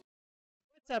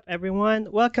up,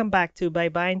 everyone? Welcome back to Bye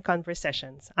Bye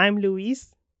Conversations. I'm Luis,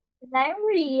 And I'm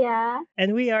Ria.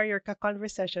 and we are your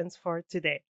conversations for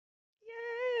today.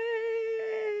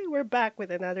 Yay! We're back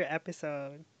with another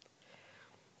episode.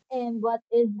 And what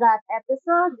is that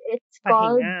episode? It's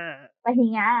called Pahinga.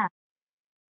 Pahinga.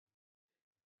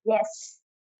 Yes,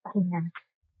 Pahinga.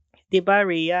 Diba,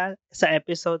 Ria, sa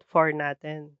episode 4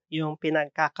 natin, yung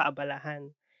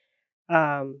pinagkakaabalahan,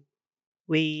 um,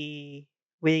 we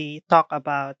we talk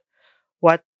about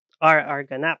what are our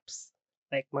ganaps,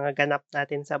 like mga ganap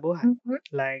natin sa buhay, Mm-hmm.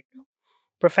 like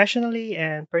professionally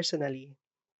and personally.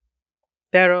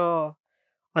 Pero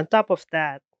on top of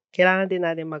that, kailangan din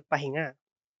natin magpahinga.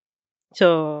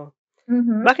 So,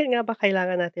 Mm-hmm. bakit nga ba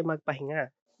kailangan natin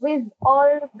magpahinga? With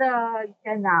all the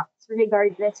ganaps,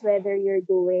 regardless whether you're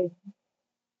doing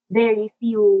very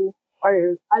few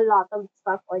or a lot of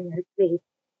stuff on your plate,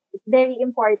 it's very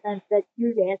important that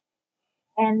you rest.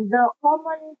 And the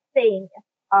common thing,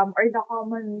 or the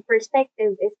common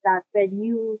perspective is that when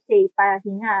you say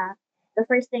pahinga, the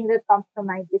first thing that comes to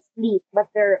mind is sleep. But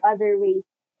there are other ways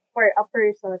for a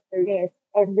person to rest.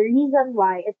 And the reason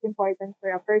why it's important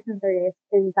for a person to rest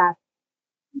is that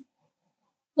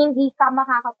hindi ka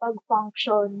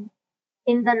makakapag-function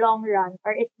in the long run,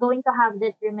 or it's going to have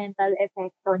detrimental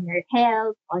effects on your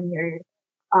health, on your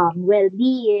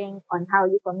well-being, on how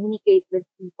you communicate with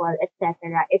people,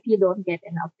 etc. if you don't get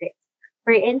enough rest.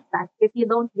 For instance, if you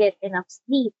don't get enough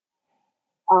sleep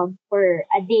for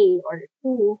a day or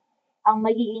two, ang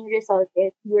magiging result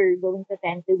is you're going to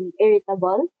tend to be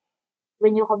irritable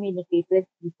when you communicate with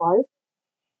people,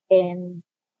 and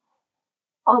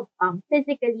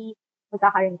physically,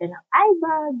 magkakaroon ka ng eye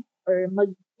bag or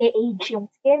mag-age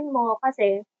yung skin mo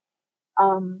kasi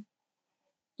um,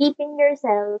 keeping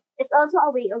yourself, it's also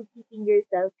a way of keeping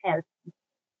yourself healthy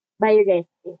by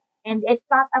resting. And it's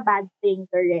not a bad thing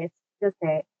to rest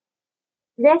kasi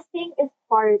resting is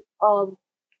part of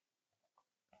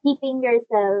keeping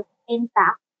yourself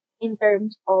intact in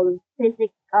terms of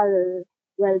physical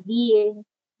well-being,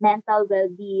 mental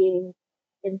well-being,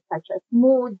 in such as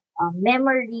mood,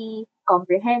 memory,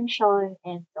 comprehension,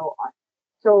 and so on.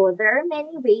 So there are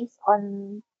many ways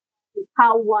on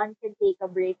how one can take a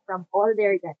break from all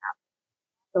their ganap.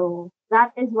 So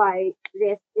that is why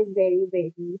rest is very,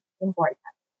 very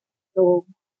important. So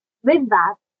with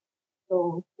that,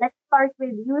 so let's start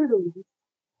with you, Louise.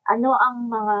 Ano ang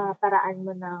mga paraan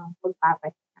mo ng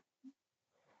pagpapahinga?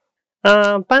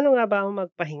 Paano nga ba ako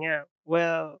magpahinga?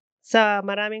 Well, sa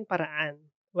maraming paraan.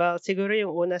 Well, siguro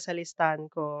yung una sa listahan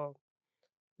ko,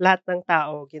 lahat ng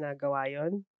tao ginagawa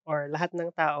yon or lahat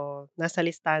ng tao nasa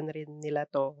listahan rin nila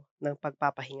 'to ng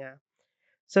pagpapahinga.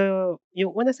 So,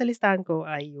 yung una sa listahan ko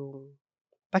ay yung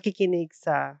pakikinig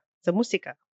sa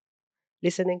musika,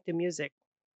 listening to music.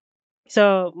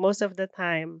 So, most of the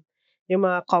time, yung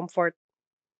mga comfort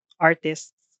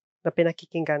artists na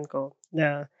pinakikinggan ko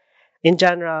na in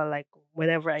general, like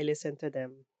whenever I listen to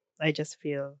them, I just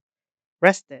feel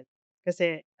rested.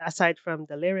 Kasi aside from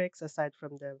the lyrics, aside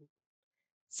from the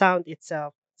sound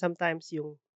itself, sometimes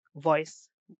yung voice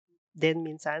din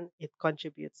minsan, it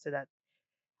contributes to that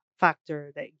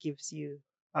factor that gives you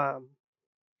um,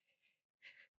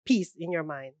 peace in your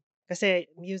mind. Kasi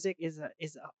music is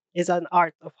an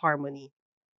art of harmony.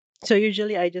 So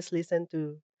usually I just listen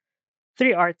to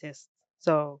three artists.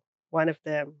 So one of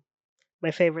them,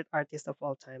 my favorite artist of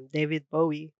all time, David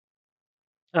Bowie.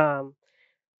 Um,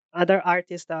 Other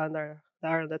artists that are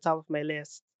on the top of my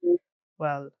list,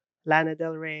 well, Lana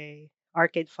Del Rey,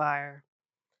 Arcade Fire.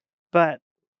 But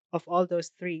of all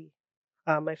those three,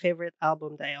 my favorite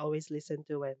album that I always listen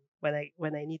to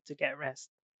when I need to get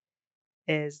rest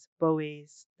is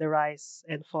Bowie's "The Rise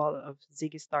and Fall of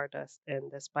Ziggy Stardust and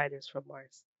the Spiders from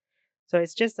Mars." So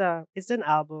it's an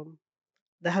album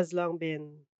that has long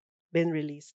been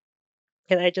released,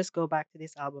 and I just go back to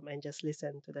this album and just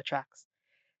listen to the tracks,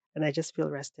 and I just feel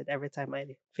rested every time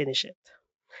I finish it.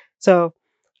 So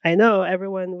I know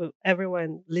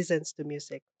everyone listens to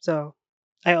music, so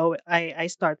I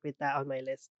start with that on my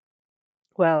list.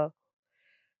 Well,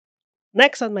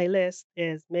 next on my list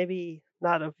is maybe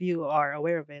not of you are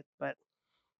aware of it, but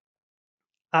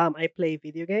I play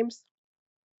video games.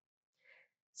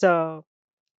 So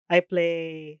I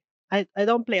play I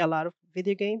don't play a lot of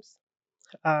video games.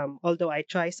 Although I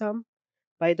try some,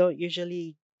 but I don't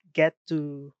usually get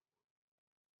to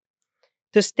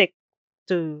stick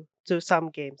to some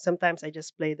games. Sometimes I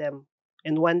just play them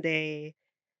in one day,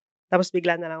 tapos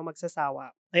bigla na lang ako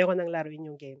magsasawa. Ayoko nang laruin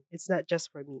yung game. It's not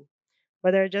just for me.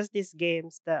 But there are just these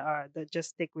games that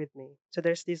just stick with me. So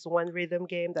there's this one rhythm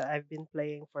game that I've been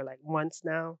playing for like months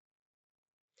now.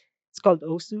 It's called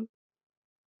Osu.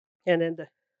 And then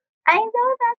I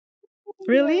know that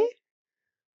Really? feeling.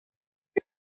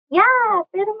 Yeah,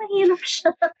 pero mahirap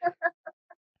siya.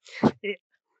 Y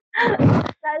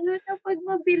Lalo na 'pag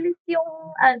mabilis yung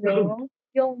ano,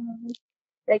 yung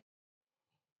like,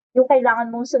 yung kailangan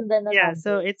mong sundan na Yeah,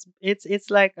 so number. it's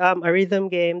like a rhythm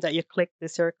game that you click the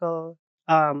circle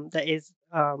that is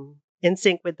in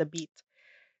sync with the beat.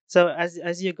 So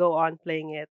as you go on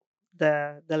playing it,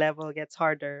 the level gets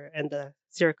harder and the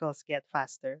circles get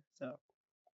faster. So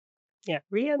yeah,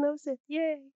 Ria knows it.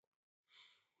 Yay!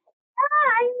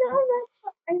 I know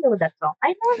I know that song. I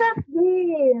know that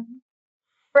game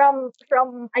from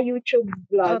a YouTube Oh,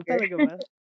 vlogger. talaga ba?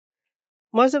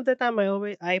 Most of the time,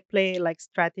 I play like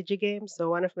strategy games. So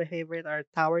one of my favorite are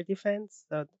Tower Defense.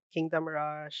 So Kingdom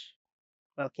Rush.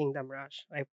 Well, Kingdom Rush.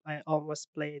 I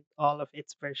almost played all of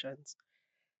its versions.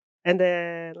 And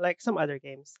then like some other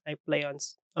games, I play on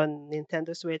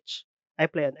Nintendo Switch. I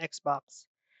play on Xbox.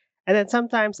 And then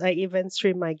sometimes I even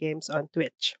stream my games on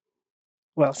Twitch.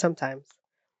 Well,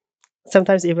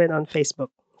 sometimes even on Facebook.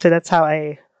 So that's how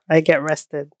I get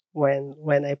rested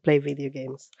when I play video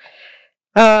games.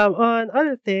 On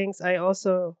other things, I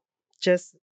also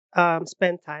just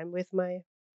spend time with my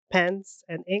pens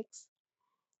and inks.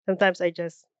 Sometimes I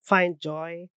just find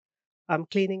joy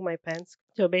cleaning my pens.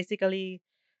 So basically,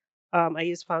 I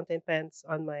use fountain pens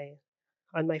on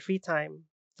my free time.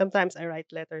 Sometimes I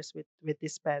write letters with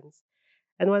these pens.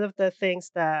 And one of the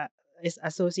things that is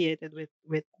associated with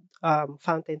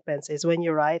fountain pens is when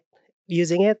you write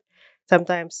using it.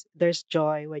 Sometimes there's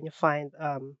joy when you find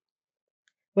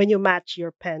when you match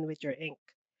your pen with your ink.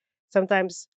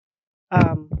 Sometimes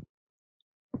um,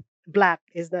 black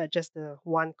is not just the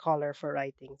one color for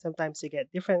writing. Sometimes you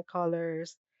get different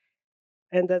colors,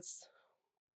 and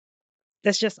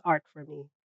that's just art for me.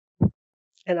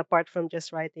 And apart from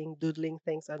just writing, doodling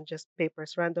things on just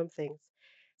papers, random things,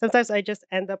 sometimes I just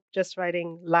end up just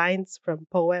writing lines from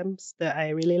poems that I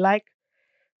really like.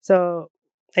 So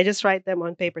I just write them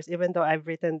on papers, even though I've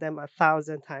written them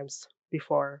 1,000 times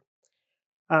before.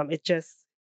 It just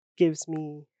gives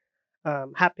me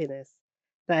happiness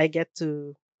that I get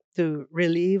to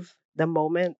relieve the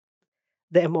moment,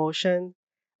 the emotion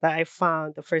that I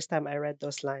found the first time I read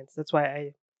those lines. That's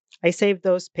why I save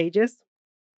those pages.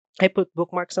 I put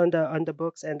bookmarks on the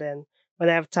books, and then when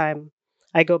I have time,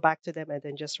 I go back to them and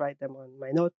then just write them on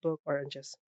my notebook or on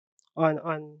just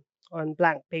on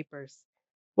blank papers.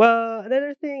 Well,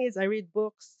 another thing is I read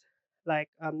books like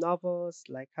novels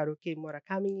like Haruki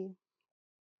Murakami.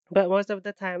 But most of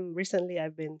the time, recently,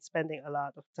 I've been spending a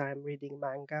lot of time reading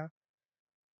manga.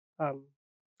 Um,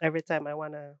 every time I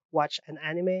want to watch an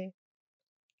anime,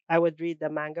 I would read the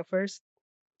manga first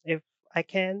if I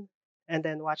can, and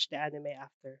then watch the anime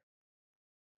after.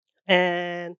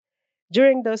 And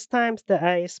during those times that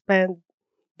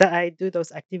I do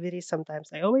those activities,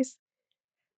 sometimes I always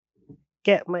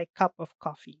get my cup of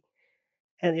coffee,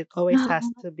 and it always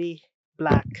has to be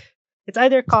black. It's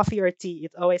either coffee or tea.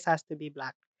 It always has to be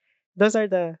black. Those are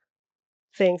the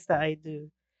things that I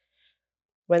do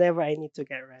whenever I need to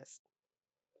get rest.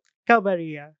 Ikaw ba,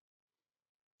 Ria?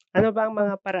 Ano ba ang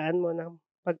mga paraan mo ng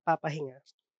pagpapahinga?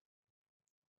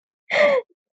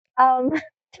 Um,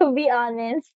 to be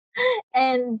honest,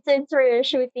 and since we're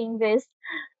shooting this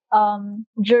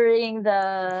during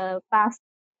the past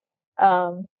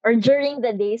or during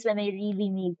the days when I really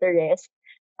need to rest,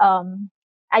 um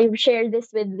I've shared this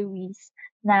with Luis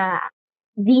na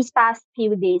these past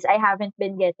few days I haven't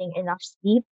been getting enough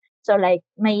sleep. So like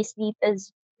my sleep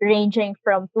is ranging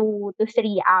from 2 to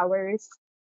 3 hours,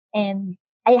 and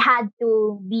I had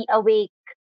to be awake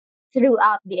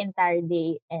throughout the entire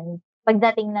day. And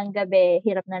pagdating ng gabi,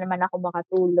 hirap na naman ako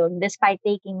makatulog despite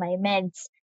taking my meds.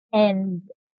 And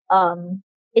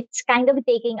it's kind of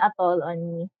taking a toll on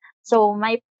me. So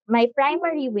my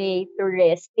primary way to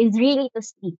rest is really to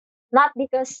sleep. Not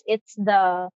because it's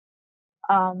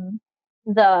um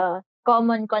the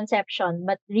common conception,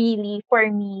 but really for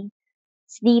me,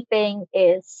 sleeping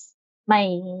is my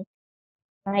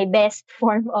my best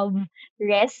form of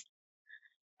rest.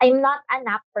 I'm not a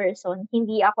nap person.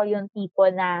 Hindi ako yung tipo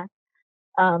na,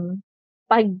 um,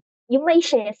 'pag yung may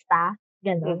siesta,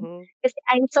 gano'n. Mhm, Kasi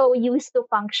I'm so used to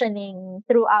functioning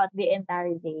throughout the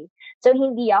entire day. So,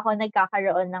 hindi ako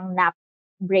nagkakaroon ng nap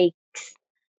breaks.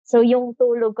 So, yung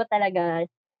tulog ko talaga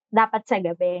dapat sa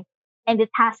gabi, and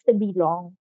it has to be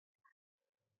long,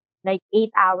 like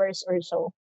 8 hours or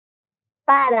so,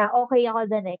 para okey ako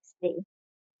the next day.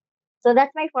 So,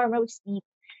 that's my form of sleep,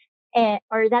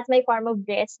 or that's my form of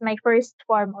rest, my first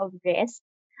form of rest.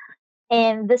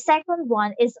 And the second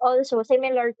one is also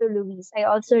similar to Luis. I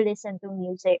also listen to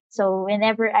music. So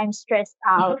whenever I'm stressed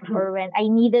out or when I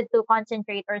needed to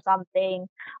concentrate or something,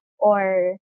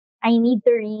 or I need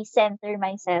to recenter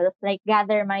myself, like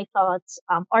gather my thoughts,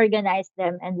 organize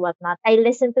them and whatnot, I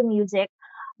listen to music.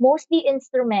 Mostly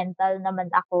instrumental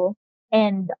naman ako.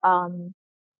 And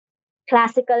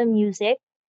classical music,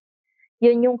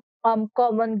 yun yung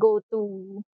common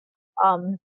go-to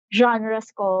um,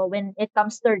 genres ko when it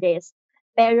comes to this.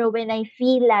 Pero when I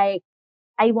feel like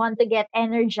I want to get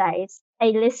energized,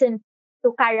 I listen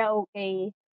to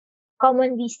karaoke,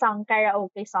 commonly sung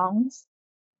karaoke songs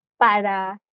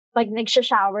para pag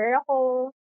nagsha-shower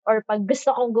ako or pag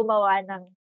gusto kong gumawa ng,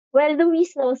 well,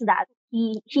 Luis knows that.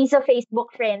 He's a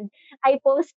Facebook friend. I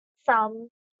post some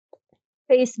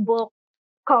Facebook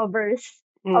covers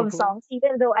of Mhm. songs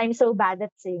even though I'm so bad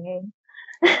at singing.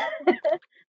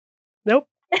 Nope.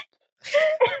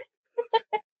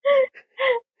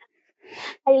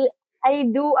 I I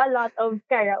do a lot of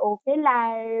karaoke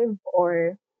live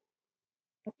or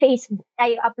Facebook.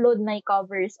 I upload my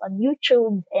covers on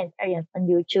YouTube and ayan, on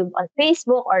YouTube, on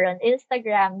Facebook or on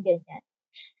Instagram, ganyan.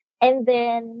 And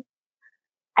then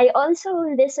I also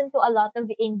listen to a lot of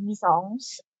indie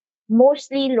songs,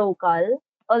 mostly local.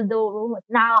 Although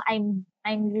now I'm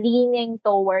leaning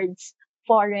towards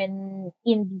foreign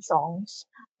indie songs.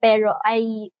 Pero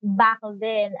back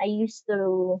then I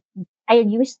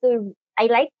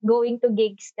like going to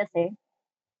gigs kasi.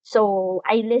 So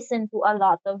I listen to a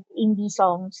lot of indie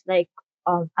songs like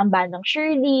ang bandang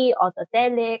Shirley,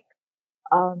 Autotelic,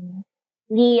 um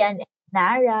Lee and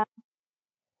Nara,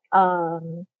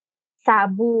 um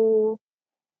Sabu,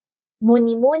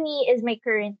 Muni Muni is my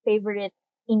current favorite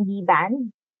indie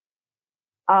band,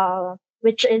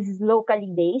 which is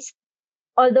locally based.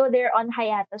 Although they're on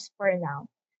hiatus for now.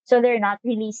 So they're not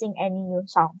releasing any new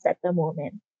songs at the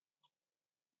moment.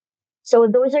 So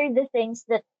those are the things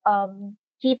that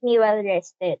keep me well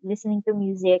rested, listening to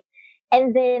music.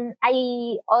 And then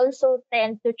I also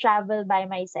tend to travel by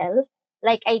myself.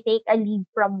 Like I take a leave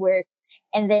from work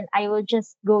and then I will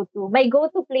just my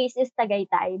go-to place is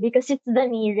Tagaytay because it's the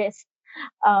nearest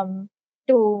um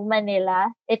to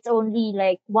Manila. It's only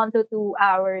like 1 to 2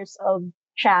 hours of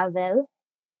travel.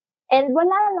 And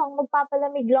wala lang,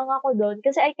 magpapalamig lang ako dun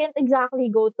kasi I can't exactly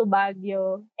go to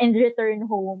Baguio and return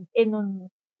home in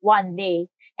one day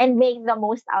and make the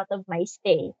most out of my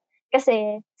stay.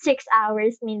 Kasi 6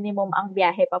 hours minimum ang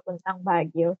biyahe papuntang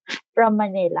Baguio from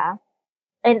Manila.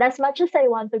 And as much as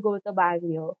I want to go to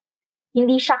Baguio,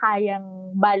 hindi siya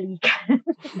kayang balikan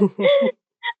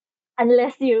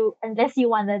unless you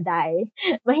wanna die.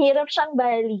 Mahirap siyang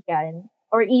balikan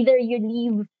or either you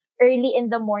leave early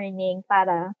in the morning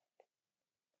para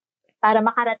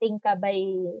makarating ka by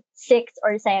 6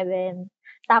 or 7,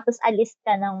 tapos alis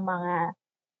ka ng mga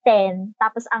 10,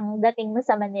 tapos ang dating mo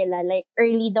sa Manila, like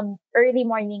early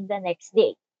morning the next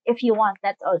day. If you want,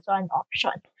 that's also an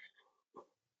option.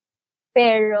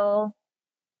 Pero,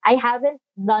 I haven't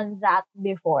done that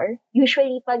before.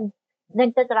 Usually, pag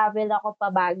nagta-travel ako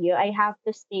pa Baguio, I have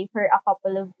to stay for a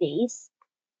couple of days.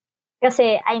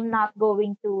 Kasi I'm not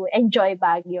going to enjoy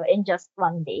Baguio in just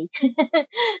one day.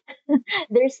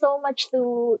 There's so much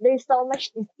to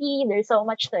see, there's so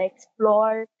much to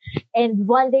explore, and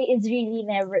one day is really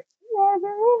never enough,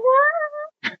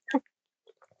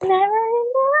 never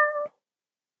enough.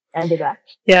 Ah, 'di ba?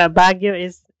 Yeah, Baguio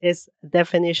is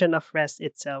definition of rest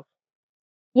itself.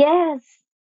 Yes,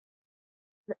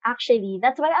 actually,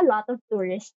 that's why a lot of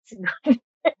tourists go,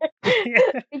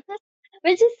 Yeah. which is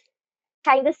which is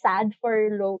kind of sad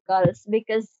for locals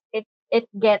because it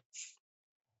gets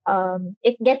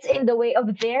in the way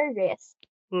of their rest.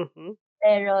 Mhm.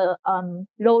 Pero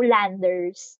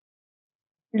lowlanders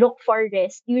look for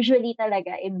rest usually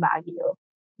talaga in Baguio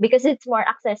because it's more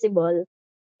accessible,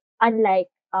 unlike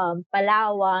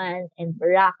Palawan and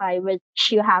Boracay,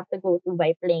 which you have to go to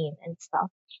by plane and stuff.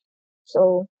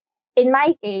 So in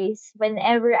my case,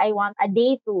 whenever I want a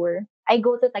day tour, I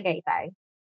go to Tagaytay.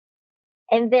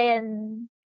 And then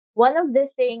one of the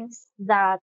things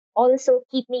that also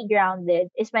keep me grounded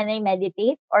is when I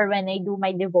meditate or when I do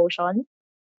my devotion.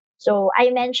 So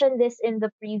I mentioned this in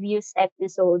the previous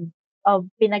episode of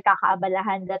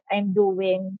pinagkakaabalahan that I'm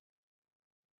doing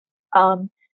um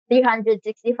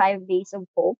 365 days of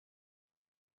hope.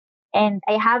 And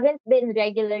I haven't been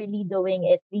regularly doing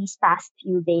it these past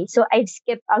few days. So I've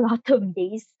skipped a lot of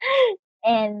days.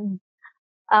 And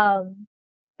um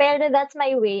pero that's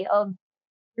my way of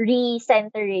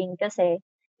recentering kasi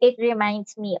it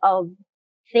reminds me of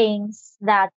things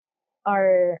that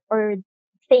or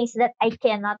things that I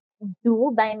cannot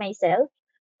do by myself,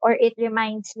 or it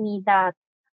reminds me that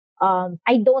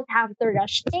I don't have to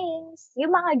rush things,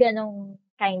 yung mga ganong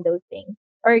kind of thing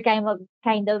or kind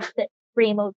of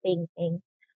frame of thinking.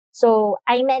 So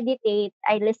I meditate,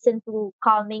 I listen to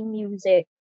calming music.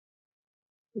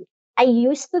 I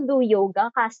used to do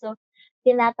yoga kaso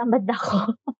tinatamad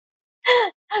ako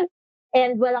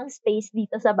and walang space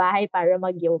dito sa bahay para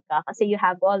mag-yoga kasi you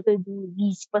have all to do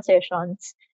these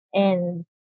positions and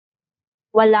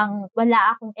wala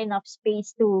akong enough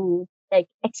space to like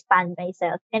expand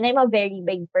myself. And I'm a very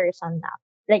big person now.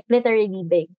 Like literally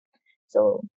big.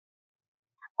 So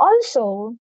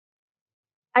also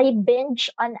I binge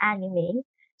on anime.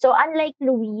 So unlike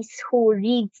Luis who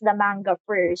reads the manga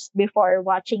first before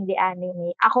watching the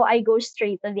anime, ako I go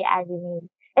straight to the anime.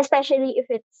 Especially if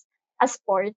it's a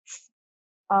sports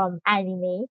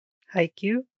anime.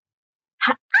 Haikyuu?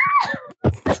 Ha-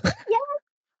 yes,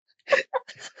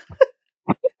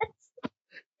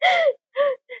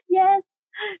 yes.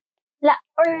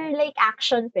 Or like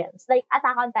action films, like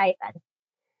Attack on Titan.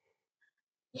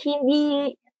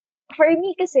 Hindi for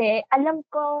me kasi alam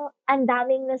ko ang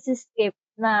daming nasi-skip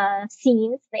na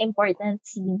scenes, na important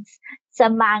scenes sa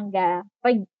manga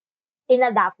 'pag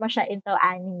in-adapt mo siya into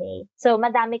anime. So,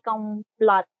 madami kang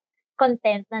plot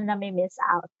content na nami-miss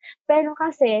out. Pero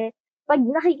kasi 'pag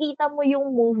nakikita mo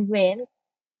yung movement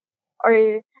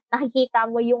or nakikita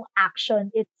mo yung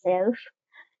action itself,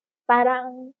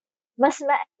 parang mas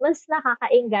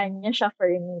nakakaengganyo siya for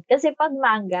me. Kasi 'pag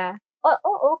manga,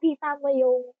 oo, kita mo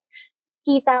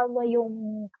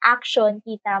yung action,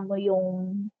 kita mo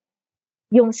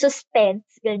yung suspense,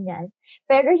 ganyan.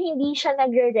 Pero hindi siya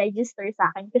nagre-register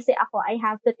sa'kin kasi ako, I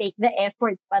have to take the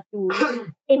effort pa to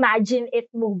imagine it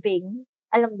moving.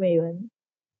 Alam mo yun?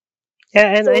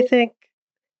 Yeah, So,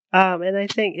 and I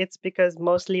think it's because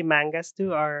mostly mangas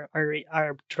too are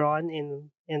drawn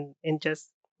in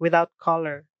just without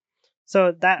color.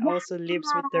 So that yeah, also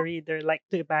leaves with the reader like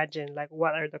to imagine like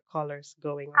what are the colors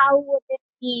going how on. would it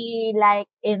be like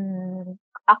in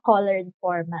a colored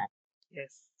format?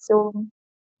 Yes. So,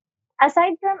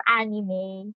 aside from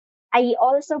anime, I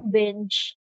also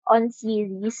binge on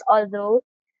series, although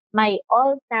my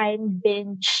all-time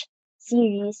binge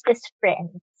series is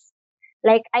Friends.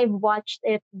 Like I've watched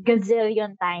it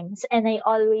gazillion times and I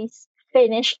always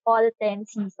finish all 10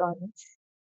 seasons.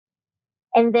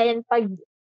 And then pag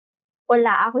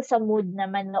wala ako sa mood na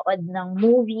manood ng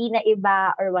movie na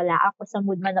iba or wala ako sa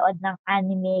mood manood ng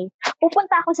anime,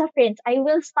 pupunta ako sa Friends. I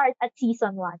will start at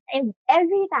season 1. And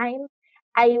every time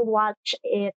I watch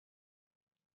it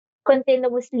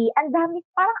continuously, ang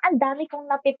dami kong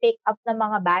napipick up na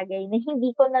mga bagay na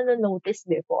hindi ko nano-notice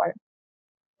before.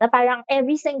 Na parang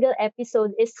every single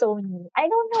episode is so new. I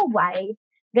don't know why.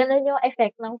 Ganun yung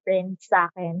effect ng Friends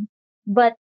sa'kin.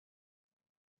 But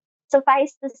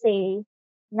suffice to say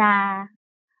na,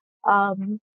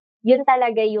 um, yun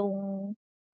talaga yung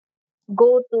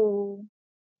go-to,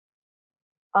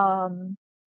 um,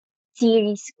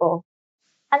 series ko.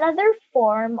 Another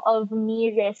form of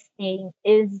me resting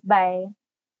is by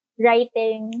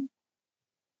writing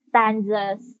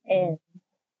stanzas and,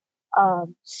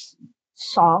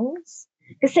 songs.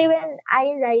 Kasi when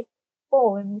I write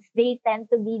poems, they tend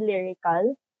to be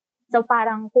lyrical. So,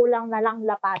 parang kulang na lang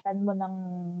lapatan mo ng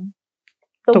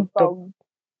Tugtog. tugtog,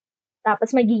 tapos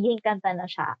magiging kanta na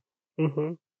siya.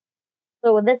 Mhm.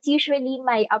 So, that's usually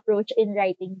my approach in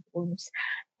writing poems.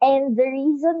 And the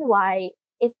reason why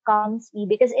it calms me,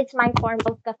 because it's my form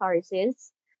of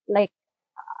catharsis. Like,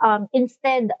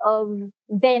 instead of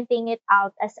venting it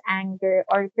out as anger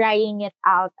or crying it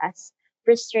out as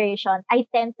frustration, I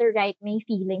tend to write my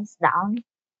feelings down.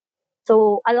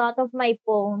 So, a lot of my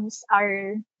poems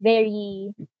are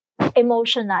very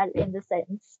emotional in the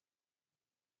sense.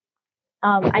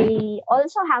 I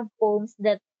also have poems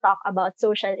that talk about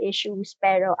social issues,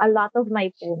 pero a lot of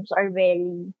my poems are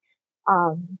very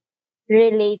um,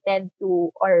 related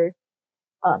to or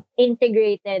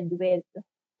integrated with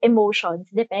emotions,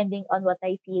 depending on what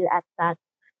I feel at that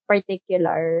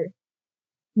particular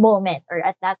moment or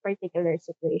at that particular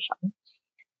situation.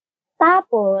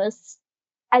 Tapos,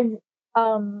 as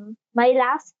my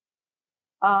last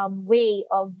way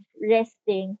of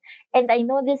resting. And I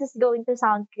know this is going to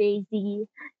sound crazy.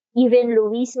 Even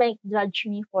Luis might judge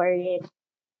me for it.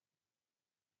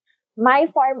 My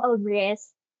form of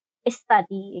rest is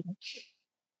studying.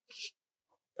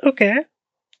 Okay.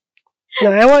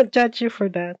 No, I won't judge you for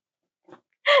that.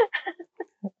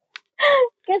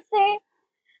 Kasi,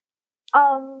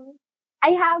 um, I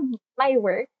have my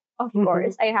work, of Mhm.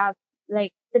 course. I have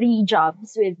like 3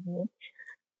 jobs with me.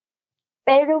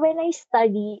 Pero when I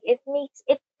study, it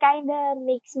kind of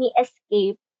makes me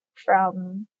escape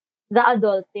from the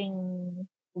adulting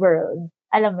world.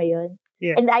 Alam mo yun?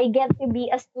 Yeah. And I get to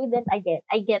be a student again.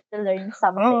 I get to learn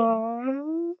something.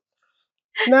 Oh,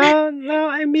 now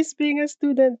I miss being a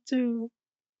student too.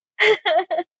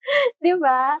 'Di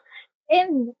ba?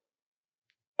 And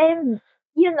and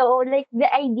like the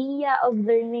idea of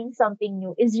learning something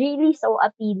new is really so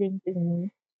appealing to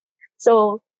me.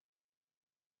 So,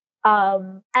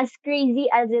 as crazy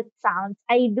as it sounds,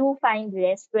 I do find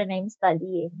rest when I'm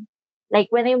studying. Like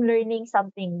when I'm learning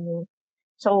something new.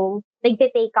 So,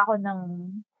 nagte-take ako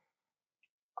ng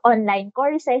online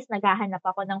courses, naghahanap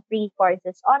ako ng free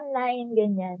courses online,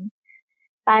 ganyan.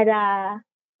 Para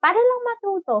para lang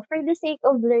matuto for the sake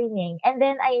of learning. And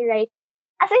then I write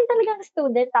as in talagang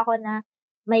student ako na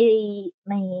may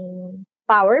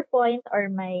PowerPoint or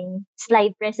may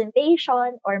slide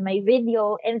presentation or may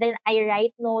video and then I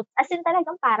write notes as in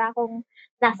talagang para akong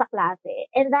nasa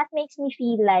klase. And that makes me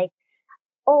feel like,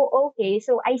 oh, okay,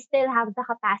 so I still have the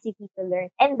capacity to learn.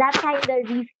 And that kinda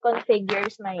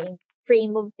reconfigures my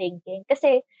frame of thinking.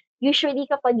 Kasi usually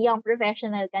kapag young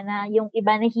professional ka na, yung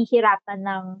iba nahihirapan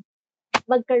ng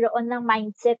magkaroon ng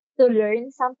mindset to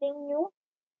learn something new.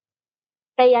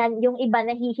 Kaya yung iba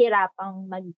nahihirapang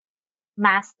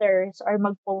mag-masters or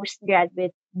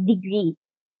mag-postgraduate degree.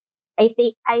 I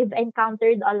think I've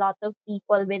encountered a lot of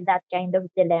people with that kind of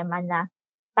dilemma na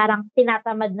parang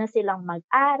tinatamad na silang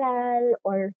mag-aral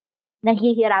or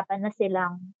nahihirapan na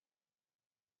silang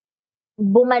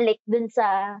bumalik dun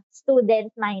sa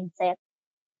student mindset.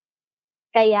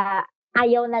 Kaya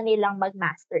ayaw na nilang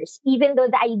mag-masters even though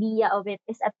the idea of it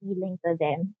is appealing to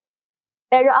them.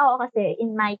 Pero ako kasi,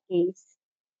 in my case,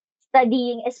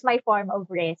 studying is my form of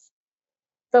rest.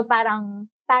 So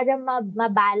parang para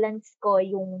ma-balance ko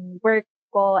yung work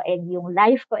ko and yung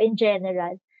life ko in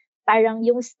general, parang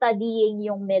yung studying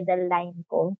yung middle line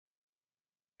ko.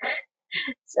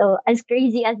 So as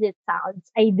crazy as it sounds,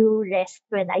 I do rest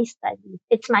when I study.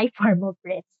 It's my form of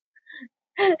rest.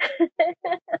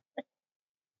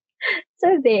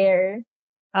 So there.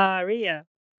 Ria,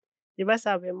 'di ba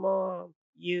sabi mo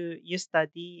you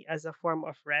study as a form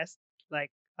of rest,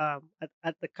 like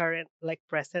at the current like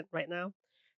present right now.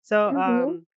 So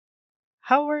Mhm.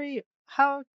 how were you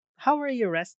how were you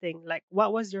resting? Like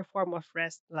what was your form of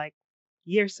rest like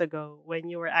years ago when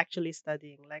you were actually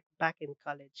studying, like back in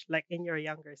college, like in your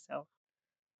younger self?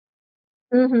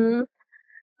 Mhm.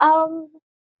 Um,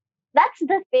 that's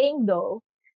the thing though.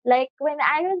 Like when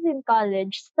I was in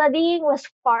college, studying was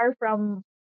far from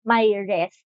my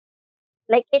rest.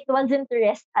 Like it wasn't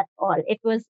rest at all. It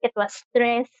was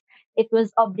stress, it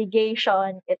was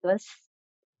obligation, it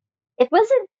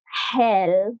wasn't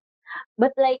hell,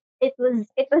 but like it was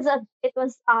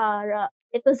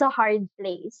a hard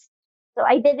place. So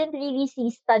I didn't really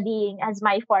see studying as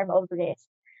my form of rest.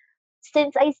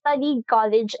 Since I studied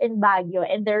college in Baguio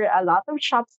and there are a lot of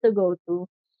shops to go to,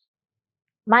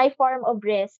 my form of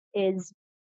rest is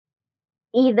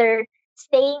either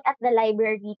staying at the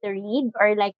library to read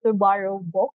or like to borrow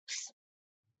books.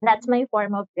 That's my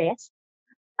form of rest.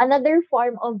 Another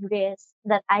form of rest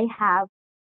that I have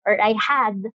or I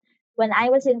had when I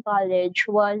was in college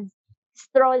was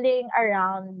strolling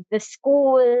around the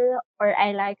school or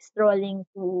I like strolling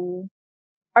to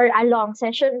or along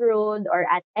Session Road or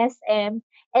at SM.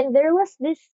 And there was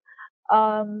this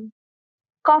um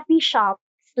coffee shop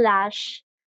slash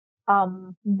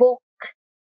book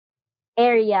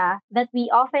area that we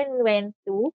often went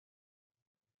to,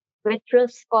 which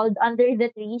was called Under the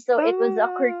Tree. So Ah, it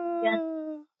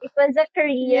was a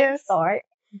Korean yes. store.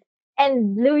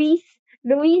 And Luis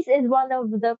is one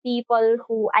of the people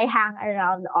who I hang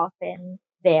around often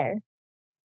there.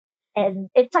 And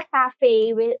it's a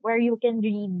cafe where you can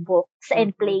read books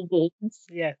and Mm-hmm. play games.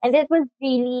 Yes. And it was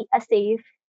really a safe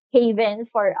haven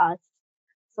for us.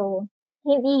 So,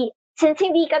 since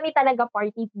hindi kami talaga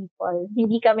party people,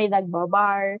 hindi kami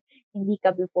nagbabar, hindi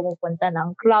kami pumupunta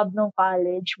ng club nung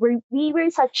college, we were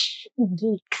such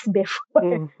geeks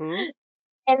before. Mm-hmm.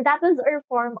 And that was our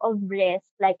form of rest,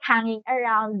 like hanging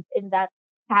around in that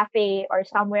cafe or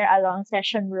somewhere along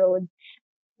Session Road,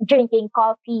 drinking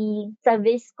coffee, sa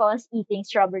Viscos, eating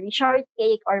strawberry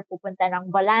shortcake, or pupunta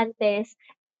ng Volantes.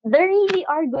 There really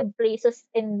are good places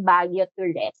in Baguio to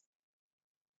rest.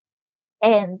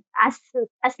 And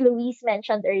as Luis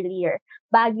mentioned earlier,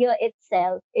 Baguio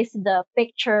itself is the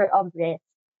picture of rest.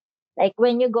 Like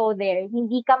when you go there,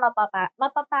 hindi ka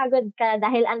mapapagod ka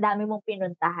dahil ang dami mong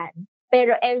pinuntahan.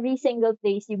 Pero every single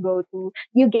place you go to,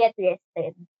 you get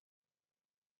rested.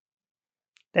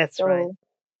 That's right.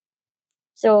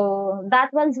 So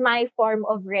that was my form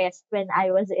of rest when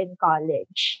I was in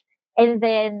college. And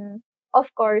then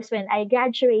of course when I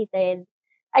graduated,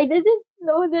 I didn't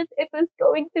know that it was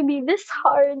going to be this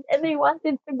hard and I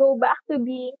wanted to go back to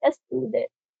being a student.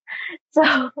 So,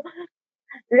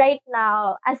 right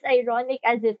now, as ironic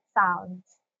as it sounds,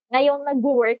 ngayong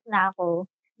nagwo-work na ako,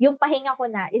 yung pahinga ko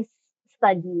na is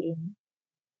studying.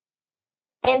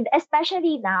 And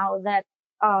especially now that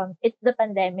it's the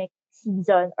pandemic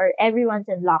season or everyone's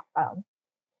in lockdown,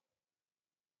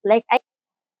 like I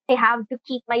have to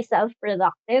keep myself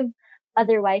productive,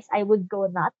 otherwise I would go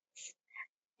nuts.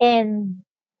 And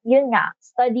yun nga,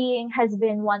 studying has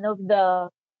been one of the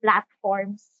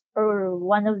platforms or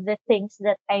one of the things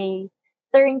that I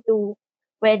turn to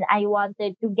when I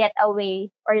wanted to get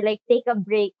away or like take a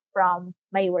break from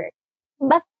my work.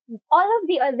 But all of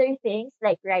the other things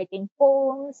like writing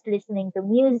poems, listening to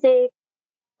music,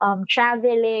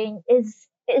 traveling is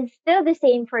still the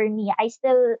same for me.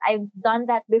 I've done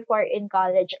that before in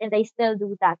college and I still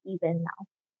do that even now.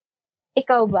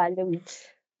 Ikaw ba, Louis?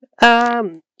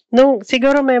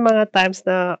 Siguro may mga times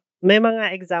na may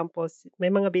mga examples, may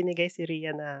mga binigay si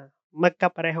Ria na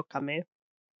magkapareho kami.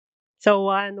 So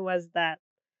one was that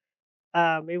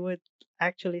we would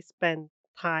actually spend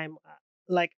time,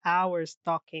 like hours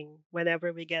talking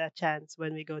whenever we get a chance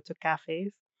when we go to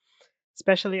cafes,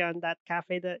 especially on that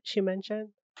cafe that she mentioned.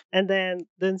 And then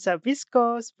dun sa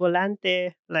Viscos,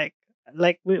 Volante,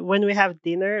 when we have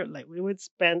dinner, like we would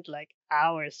spend like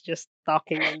hours just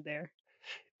talking in there.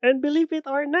 And believe it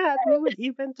or not, we would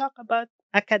even talk about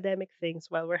academic things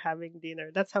while we're having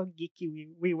dinner. That's how geeky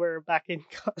we were back in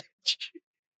college.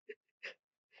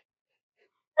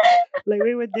 Like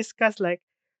we would discuss like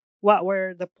what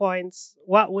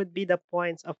would be the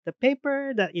points of the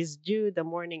paper that is due the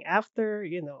morning after,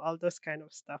 all those kind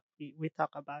of stuff we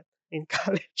talk about in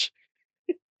college.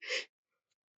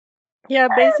 Yeah,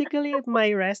 basically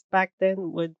my rest back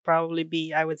then would probably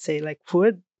be, I would say, like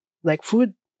food. Like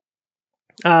food.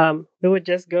 We would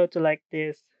just go to like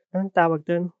this, anong tawag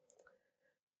dun?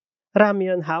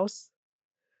 Ramyun house.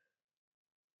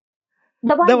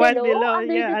 The The one one below, below,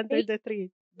 under yeah, the under tree? the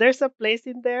tree. There's a place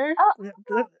in there. Oh,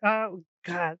 Oh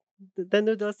God, the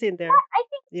noodles in there. yeah, I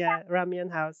think Yeah,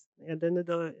 Ramyun house. Yeah,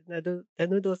 the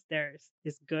noodles there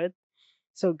is good,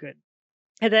 so good.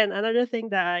 And then another thing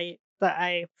that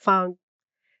I found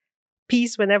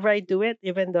peace whenever I do it,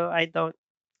 even though I don't,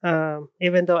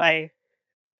 even though I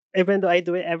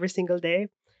do it every single day.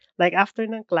 Like after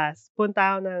ng class, punta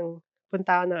ako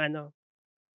ng ano,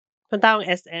 punta akong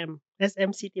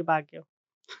SM City Baguio.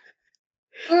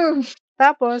 mm,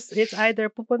 Tapos it's either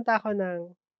pupunta ako ng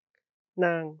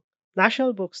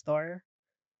National Bookstore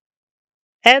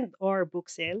and or book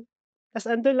sale. Tas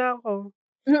andun lang ako,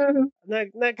 mm,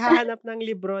 naghahanap ng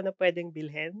libro na puwedeng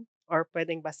bilhin or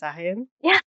puwedeng basahin.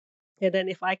 yeah, And then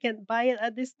if I can't buy it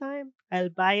at this time,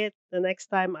 I'll buy it the next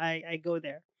time I go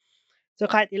there. So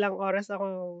kahit ilang oras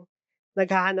akong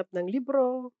naghahanap ng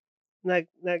libro, nag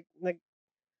nag nag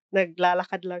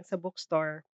naglalakad lang sa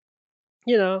bookstore,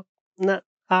 you know, na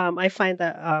I find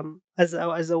that as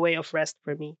a way of rest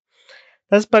for me.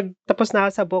 Tapos 'pag tapos na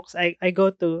ako sa books, I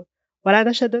go to wala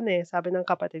na siya dun, eh, sabi ng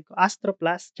kapatid ko, Astro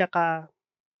Plus tsaka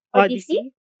Odyssey?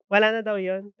 Odyssey. Wala na daw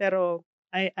yun, pero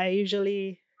I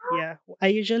usually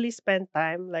spend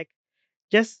time, like,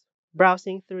 just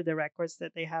browsing through the records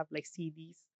that they have, like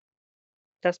CDs.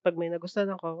 Tapos 'pag may nagustuhan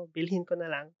ako, bilhin ko na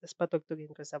lang ta's patugtugin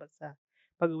ko sa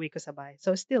pag-uwi ko sa bahay.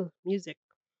 So, still music.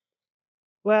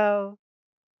 Well,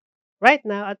 right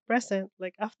now at present,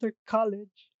 like, after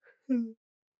college,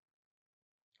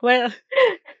 well,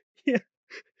 yeah,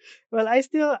 well, I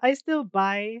still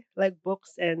buy, like,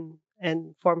 books and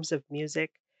forms of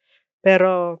music.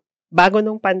 Pero bago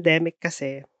nung pandemic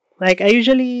kasi, like, I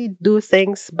usually do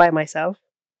things by myself.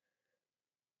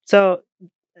 So,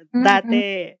 Mm. dati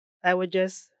I would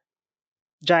just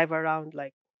drive around,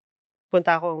 like,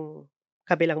 punta akong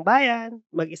kabilang bayan,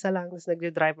 mag-isa lang ta's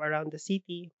nagda-drive around the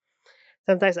city.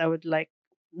 Sometimes I would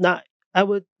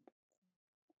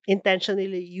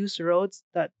intentionally use roads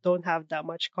that don't have that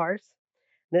much cars.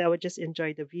 Then I would just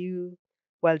enjoy the view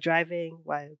while driving,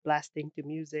 while blasting to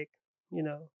music,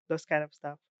 those kind of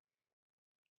stuff.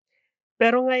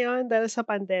 Pero ngayon dahil sa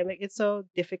pandemic, it's so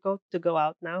difficult to go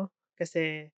out now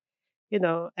kasi,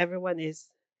 everyone is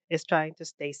trying to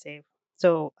stay safe.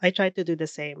 So, I try to do the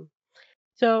same.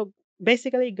 So,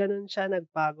 basically gano'n siya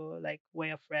nagbago, like,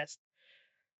 way of rest.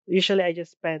 Usually, I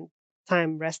just spend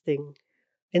time resting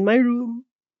in my room,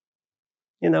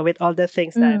 with all the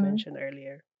things that I Mm. mentioned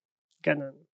earlier,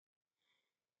 gano'n.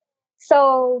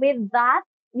 So with that,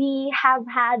 we have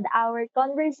had our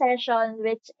conversation,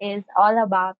 which is all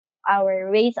about our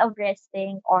ways of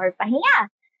resting or pahinga.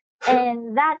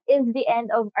 And that is the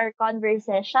end of our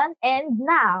conversation. And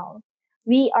now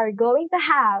we are going to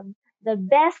have the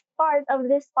best part of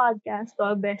this podcast,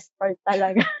 to a best part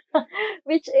talaga,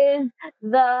 which is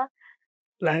the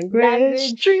Language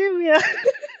language trivia.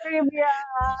 trivia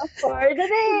for the Ding,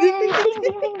 day. ding, ding, Ding, ding.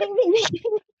 ding, ding, ding, ding,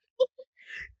 ding.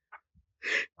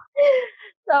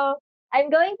 So I'm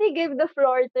going to give the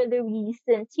floor to Luis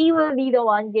since he will be the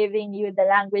one giving you the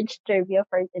language trivia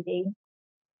for today.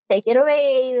 Take it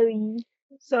away, Luis.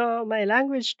 So, my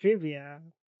language trivia,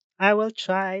 I will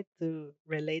try to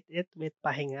relate it with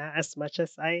pahinga as much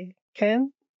as I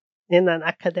can in an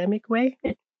academic way.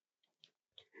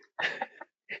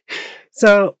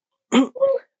 So,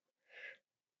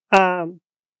 um,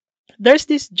 there's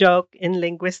this joke in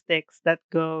linguistics that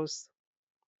goes,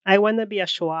 I want to be a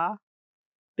schwa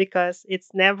because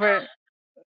it's never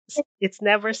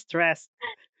stressed.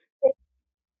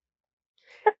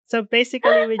 So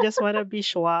basically, we just want to be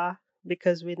schwa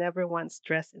because we never want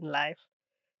stress in life.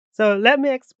 So let me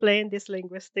explain these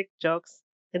linguistic jokes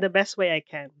in the best way I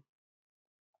can.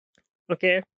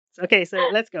 Okay. Okay. So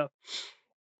let's go.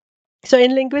 So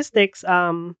in linguistics,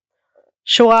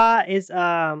 schwa is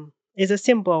a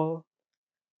symbol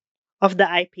of the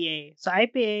IPA. So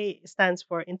IPA stands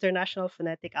for International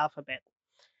Phonetic Alphabet.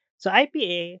 So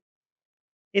IPA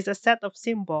is a set of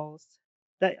symbols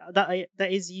that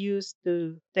is used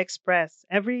to express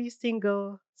every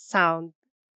single sound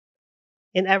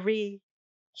in every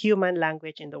human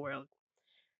language in the world.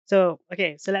 So,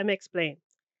 okay, so let me explain.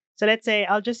 So let's say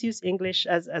I'll just use English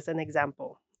as an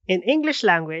example. In English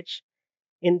language,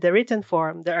 in the written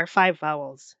form, there are five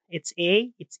vowels. It's A,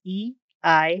 it's E,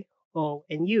 I, O,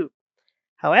 and U.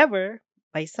 However,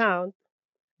 by sound,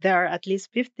 there are at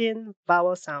least 15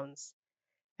 vowel sounds.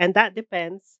 And that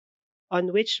depends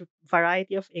on which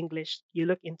variety of English you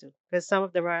look into. Because some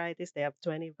of the varieties, they have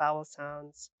 20 vowel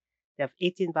sounds, they have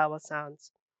 18 vowel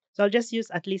sounds. So I'll just use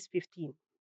at least 15.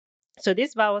 So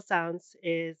these vowel sounds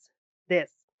is this.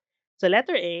 So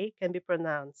letter A can be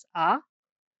pronounced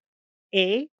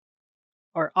A,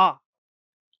 or ah.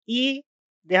 E,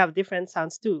 they have different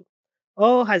sounds too.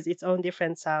 O has its own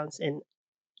different sounds, and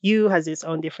U has its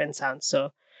own different sounds.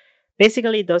 So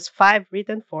basically, those five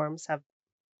written forms have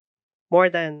more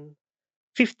than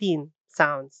 15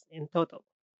 sounds in total.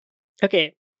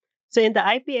 Okay, so in the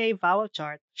IPA vowel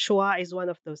chart, schwa is one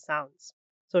of those sounds.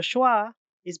 So schwa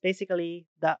is basically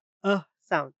the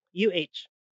sound, UH.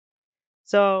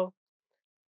 So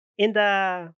in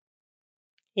the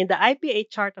IPA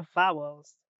chart of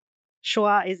vowels,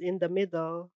 schwa is in the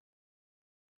middle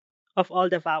of all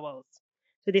the vowels.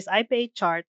 So this IPA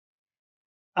chart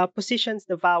positions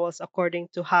the vowels according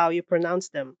to how you pronounce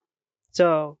them.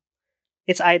 So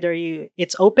it's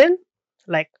open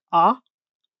like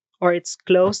or it's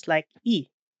closed like e.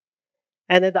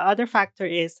 And then the other factor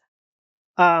is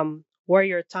where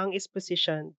your tongue is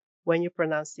positioned when you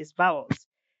pronounce these vowels.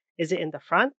 Is it in the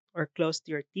front or close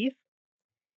to your teeth?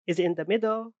 Is it in the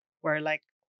middle where like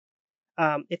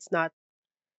it's not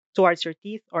towards your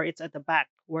teeth, or it's at the back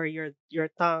where your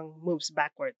tongue moves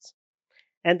backwards?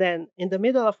 And then in the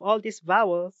middle of all these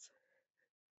vowels,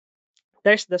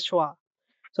 there's the schwa.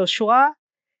 So schwa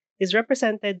is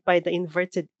represented by the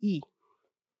inverted e.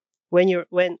 When you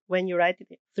write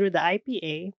it through the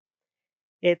IPA,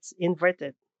 it's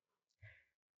inverted.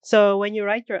 So when you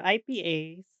write your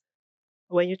IPAs,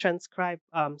 when you transcribe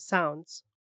sounds,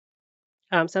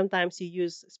 sometimes you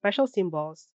use special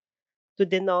symbols to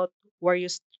denote where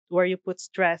you put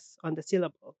stress on the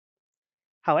syllable.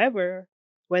 However,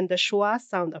 when the schwa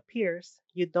sound appears,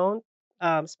 you don't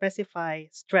specify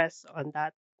stress on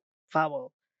that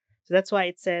vowel. So that's why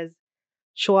it says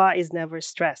schwa is never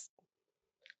stressed.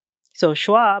 So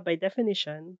schwa, by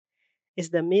definition, is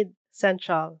the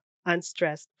mid-central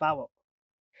unstressed vowel.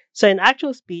 So in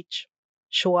actual speech,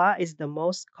 schwa is the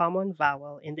most common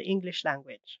vowel in the English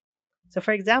language. So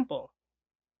for example,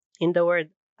 in the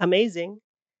word amazing,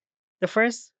 the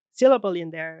first syllable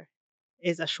in there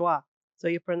is a schwa. So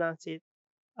you pronounce it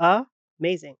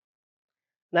amazing.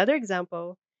 Another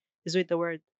example is with the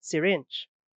word syringe.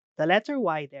 The letter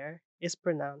Y there is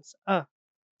pronounced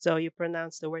So you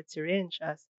pronounce the word syringe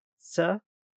as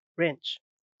syringe.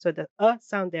 So the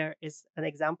sound there is an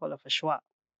example of a schwa.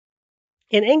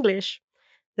 In English,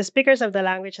 the speakers of the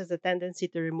language has a tendency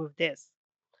to remove this.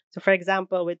 So for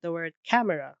example, with the word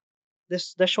camera, the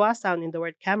schwa sound in the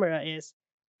word camera is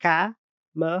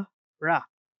ka-ma-ra.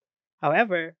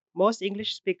 However, most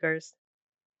English speakers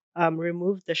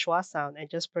remove the schwa sound and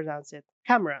just pronounce it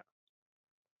camera.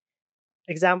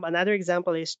 Another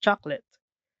example is chocolate.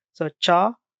 So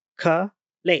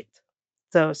late.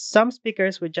 So some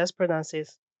speakers would just pronounce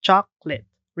it chocolate,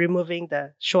 removing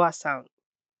the schwa sound.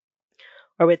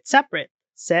 Or with separate,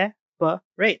 separate.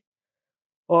 rate.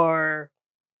 Or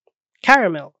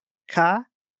caramel,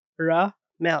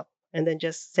 mel, and then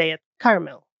just say it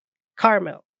caramel,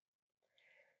 caramel.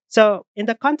 So in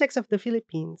the context of the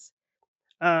Philippines,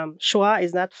 schwa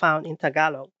is not found in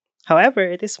Tagalog. However,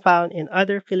 it is found in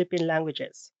other Philippine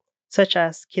languages, such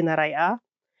as Kinaraya,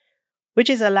 which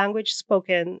is a language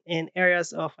spoken in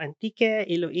areas of Antique,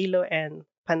 Iloilo, and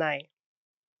Panay.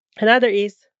 Another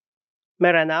is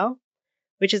Maranao,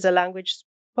 which is a language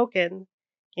spoken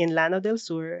in Llano del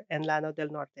Sur and Llano del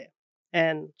Norte.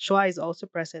 And schwa is also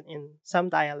present in some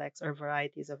dialects or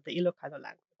varieties of the Ilocano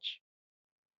language.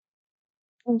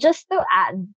 Just to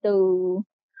add to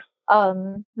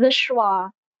the schwa,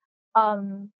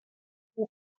 um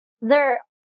there,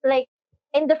 like,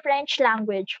 in the French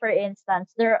language, for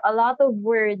instance, there are a lot of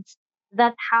words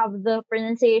that have the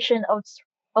pronunciation of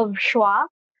schwa.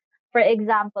 For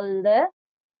example, le,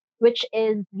 which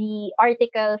is the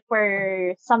article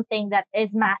for something that is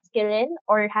masculine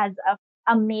or has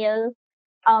a male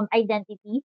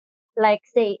identity. Like,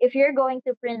 say, if you're going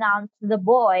to pronounce the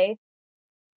boy,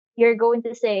 you're going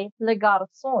to say le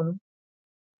garçon.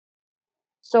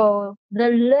 So the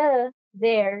le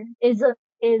there is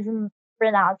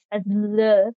pronounced as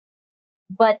le,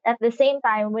 but at the same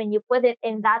time, when you put it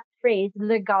in that phrase,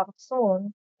 le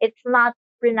garçon, it's not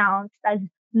pronounced as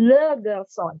le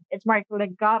garçon. It's marked le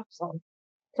garçon.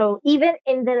 So even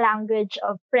in the language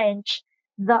of French,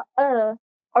 the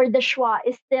or the schwa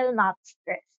is still not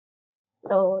stressed.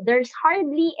 So there's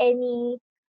hardly any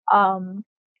um,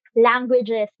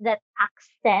 languages that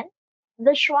accent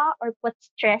the schwa or put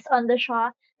stress on the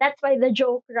schwa. That's why the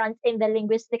joke runs in the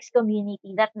linguistics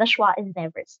community that the schwa is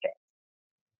never stressed,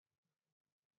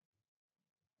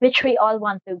 which we all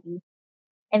want to be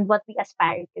and what we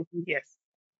aspire to be. Yes,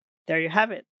 there you have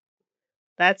it.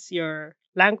 That's your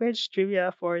language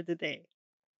trivia for the day.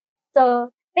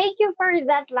 So thank you for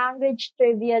that language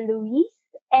trivia, Luis.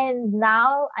 And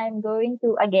now I'm going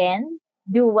to again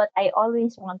do what I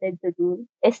always wanted to do,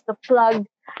 is to plug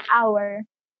our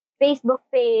Facebook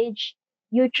page,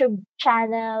 YouTube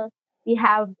channel. We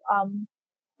have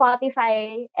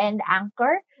Spotify and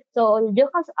Anchor. So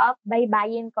look us up by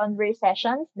Bayin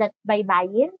Conversations. That's by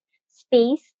Bayin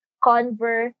space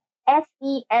Conver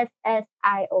Sessions.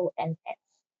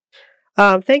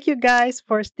 Thank you guys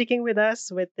for sticking with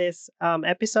us with this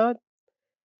episode.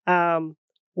 Um,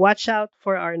 watch out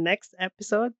for our next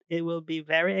episode. It will be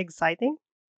very exciting.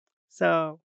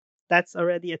 So that's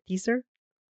already a teaser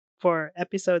for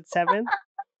episode 7.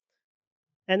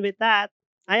 And with that,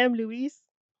 I am Luis,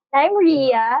 I'm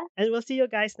Ria. and we'll see you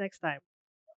guys next time.